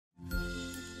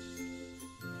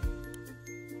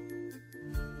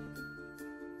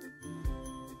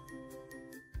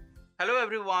Hello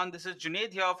everyone, this is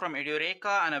Junaid here from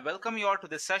Edureka and I welcome you all to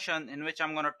this session in which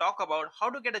I'm going to talk about how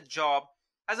to get a job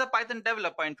as a Python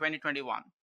developer in 2021.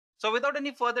 So without any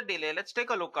further delay, let's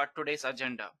take a look at today's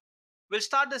agenda. We'll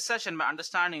start this session by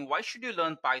understanding why should you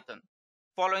learn Python.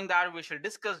 Following that, we shall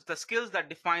discuss the skills that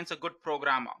defines a good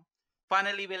programmer.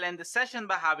 Finally, we'll end this session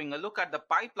by having a look at the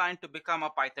pipeline to become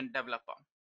a Python developer.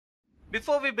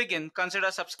 Before we begin, consider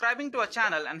subscribing to our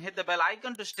channel and hit the bell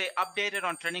icon to stay updated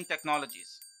on trending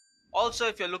technologies. Also,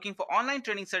 if you're looking for online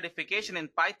training certification in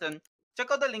Python, check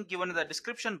out the link given in the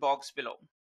description box below.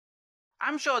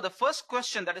 I'm sure the first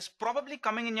question that is probably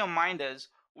coming in your mind is,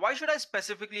 why should I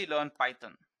specifically learn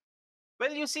Python?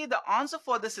 Well, you see, the answer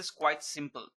for this is quite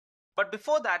simple. But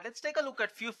before that, let's take a look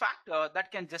at few factors that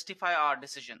can justify our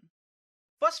decision.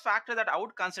 First factor that I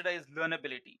would consider is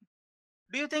learnability.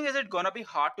 Do you think is it gonna be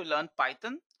hard to learn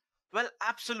Python? Well,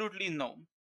 absolutely no.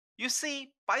 You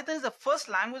see, Python is the first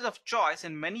language of choice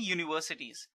in many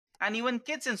universities, and even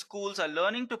kids in schools are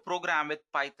learning to program with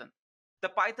Python. The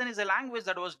Python is a language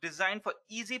that was designed for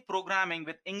easy programming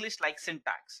with English-like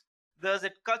syntax. Thus,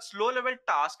 it cuts low-level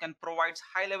tasks and provides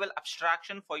high-level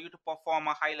abstraction for you to perform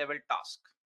a high-level task.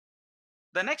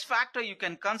 The next factor you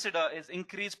can consider is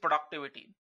increased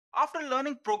productivity. After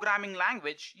learning programming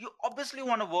language, you obviously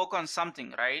want to work on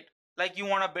something, right? Like you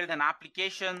want to build an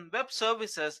application, web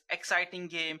services, exciting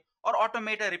game, or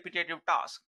automate a repetitive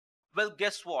task. Well,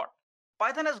 guess what?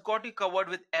 Python has got you covered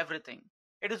with everything.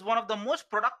 It is one of the most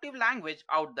productive language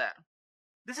out there.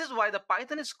 This is why the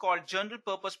Python is called general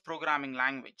purpose programming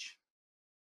language.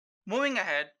 Moving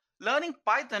ahead, learning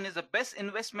Python is the best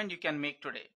investment you can make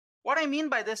today. What I mean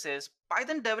by this is,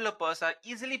 Python developers are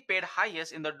easily paid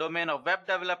highest in the domain of web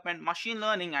development, machine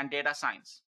learning, and data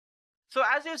science. So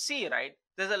as you see, right,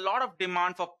 there's a lot of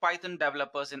demand for Python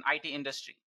developers in IT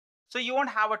industry. So you won't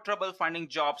have a trouble finding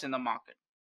jobs in the market.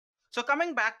 So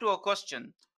coming back to a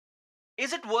question,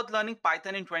 is it worth learning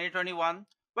Python in 2021?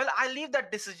 Well, I leave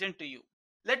that decision to you.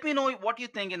 Let me know what you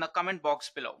think in the comment box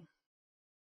below.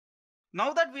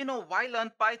 Now that we know why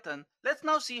learn Python, let's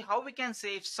now see how we can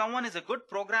say if someone is a good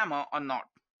programmer or not.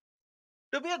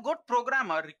 To be a good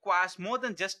programmer requires more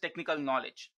than just technical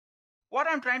knowledge. What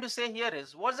I'm trying to say here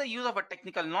is, what's the use of a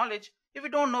technical knowledge if you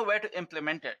don't know where to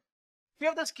implement it? Few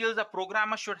of the skills a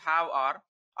programmer should have are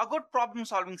a good problem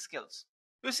solving skills.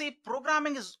 You see,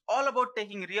 programming is all about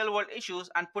taking real world issues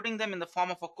and putting them in the form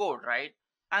of a code, right?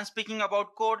 And speaking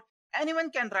about code,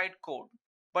 anyone can write code,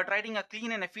 but writing a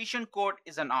clean and efficient code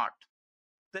is an art.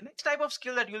 The next type of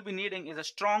skill that you'll be needing is a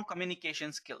strong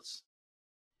communication skills.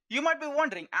 You might be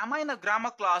wondering, am I in a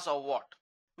grammar class or what?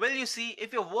 Well, you see,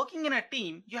 if you're working in a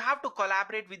team, you have to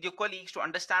collaborate with your colleagues to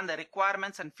understand the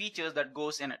requirements and features that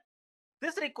goes in it.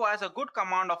 This requires a good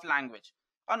command of language.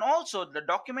 And also, the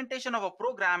documentation of a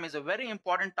program is a very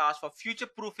important task for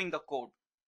future-proofing the code.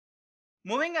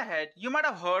 Moving ahead, you might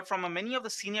have heard from many of the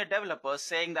senior developers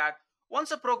saying that once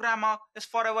a programmer is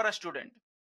forever a student.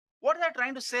 What they're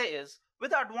trying to say is, with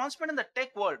the advancement in the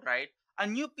tech world, right, a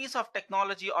new piece of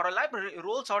technology or a library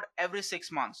rolls out every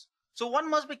 6 months. So one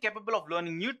must be capable of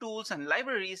learning new tools and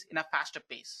libraries in a faster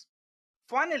pace.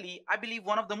 Finally, I believe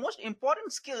one of the most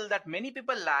important skills that many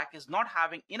people lack is not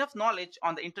having enough knowledge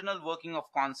on the internal working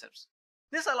of concepts.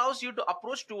 This allows you to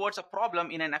approach towards a problem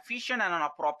in an efficient and an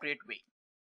appropriate way.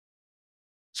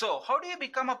 So, how do you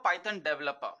become a Python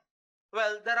developer?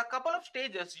 Well, there are a couple of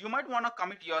stages you might want to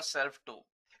commit yourself to.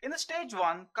 In the stage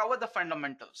 1, cover the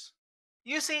fundamentals.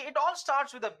 You see, it all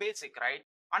starts with the basic, right?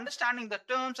 Understanding the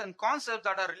terms and concepts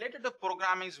that are related to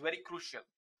programming is very crucial.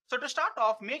 So to start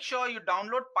off, make sure you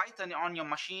download Python on your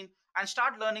machine and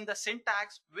start learning the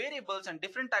syntax, variables, and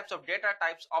different types of data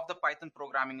types of the Python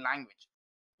programming language.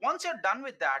 Once you're done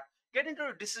with that, get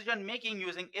into decision making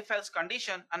using if-else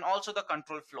condition and also the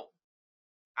control flow.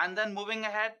 And then moving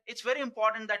ahead, it's very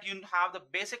important that you have the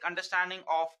basic understanding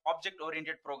of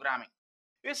object-oriented programming.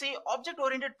 You see,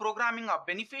 object-oriented programming are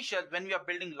beneficial when we are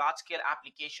building large-scale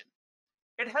applications.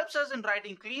 It helps us in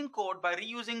writing clean code by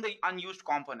reusing the unused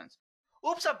components.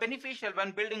 OOPs are beneficial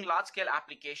when building large-scale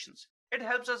applications. It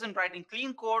helps us in writing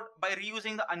clean code by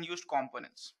reusing the unused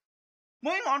components.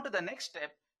 Moving on to the next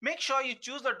step, make sure you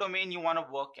choose the domain you want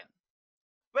to work in.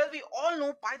 Well, we all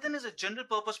know Python is a general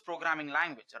purpose programming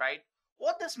language, right?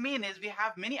 What this means is we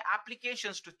have many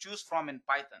applications to choose from in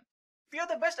Python. Few of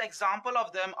the best example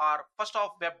of them are, first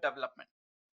off, web development.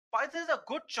 Python is a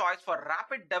good choice for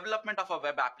rapid development of a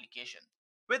web application.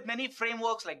 With many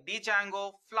frameworks like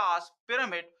Django, Flask,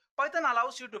 Pyramid, Python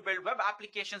allows you to build web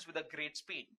applications with a great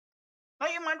speed. Now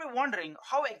you might be wondering,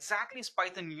 how exactly is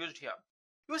Python used here?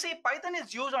 You see, Python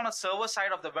is used on a server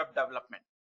side of the web development.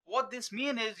 What this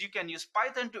means is you can use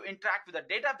Python to interact with a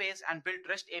database and build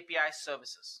REST API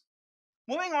services.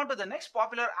 Moving on to the next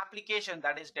popular application,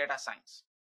 that is data science.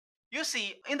 You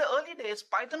see, in the early days,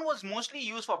 Python was mostly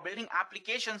used for building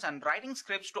applications and writing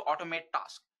scripts to automate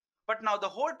tasks. But now the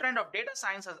whole trend of data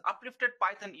science has uplifted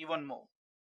Python even more.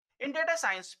 In data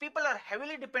science, people are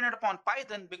heavily dependent upon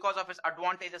Python because of its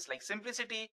advantages like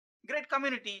simplicity, great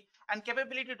community, and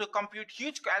capability to compute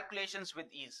huge calculations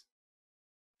with ease.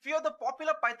 Few of the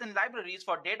popular Python libraries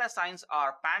for data science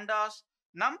are Pandas,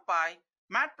 NumPy,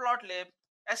 Matplotlib,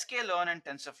 sklearn, and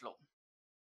TensorFlow.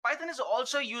 Python is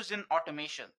also used in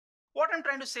automation. What I'm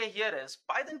trying to say here is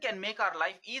Python can make our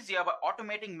life easier by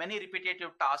automating many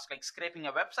repetitive tasks like scraping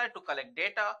a website to collect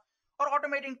data or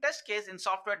automating test case in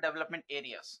software development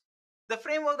areas. The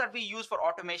framework that we use for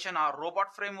automation are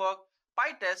Robot Framework,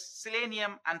 PyTest,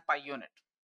 Selenium, and PyUnit.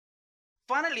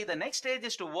 Finally, the next stage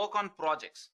is to work on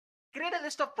projects. Create a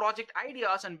list of project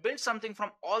ideas and build something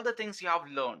from all the things you have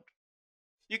learned.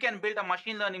 You can build a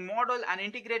machine learning model and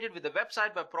integrate it with the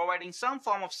website by providing some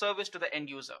form of service to the end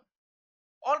user.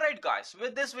 Alright guys,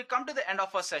 with this we come to the end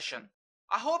of our session.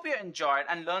 I hope you enjoyed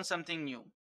and learned something new.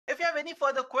 If you have any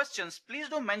further questions, please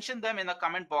do mention them in the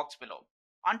comment box below.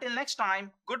 Until next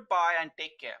time, goodbye and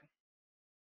take care.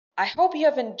 I hope you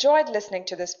have enjoyed listening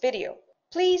to this video.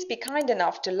 Please be kind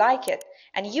enough to like it,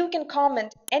 and you can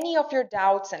comment any of your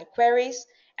doubts and queries,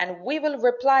 and we will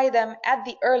reply them at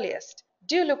the earliest.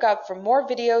 Do look out for more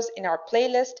videos in our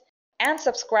playlist and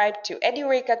subscribe to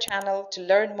Edureka channel to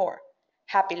learn more.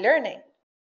 Happy learning!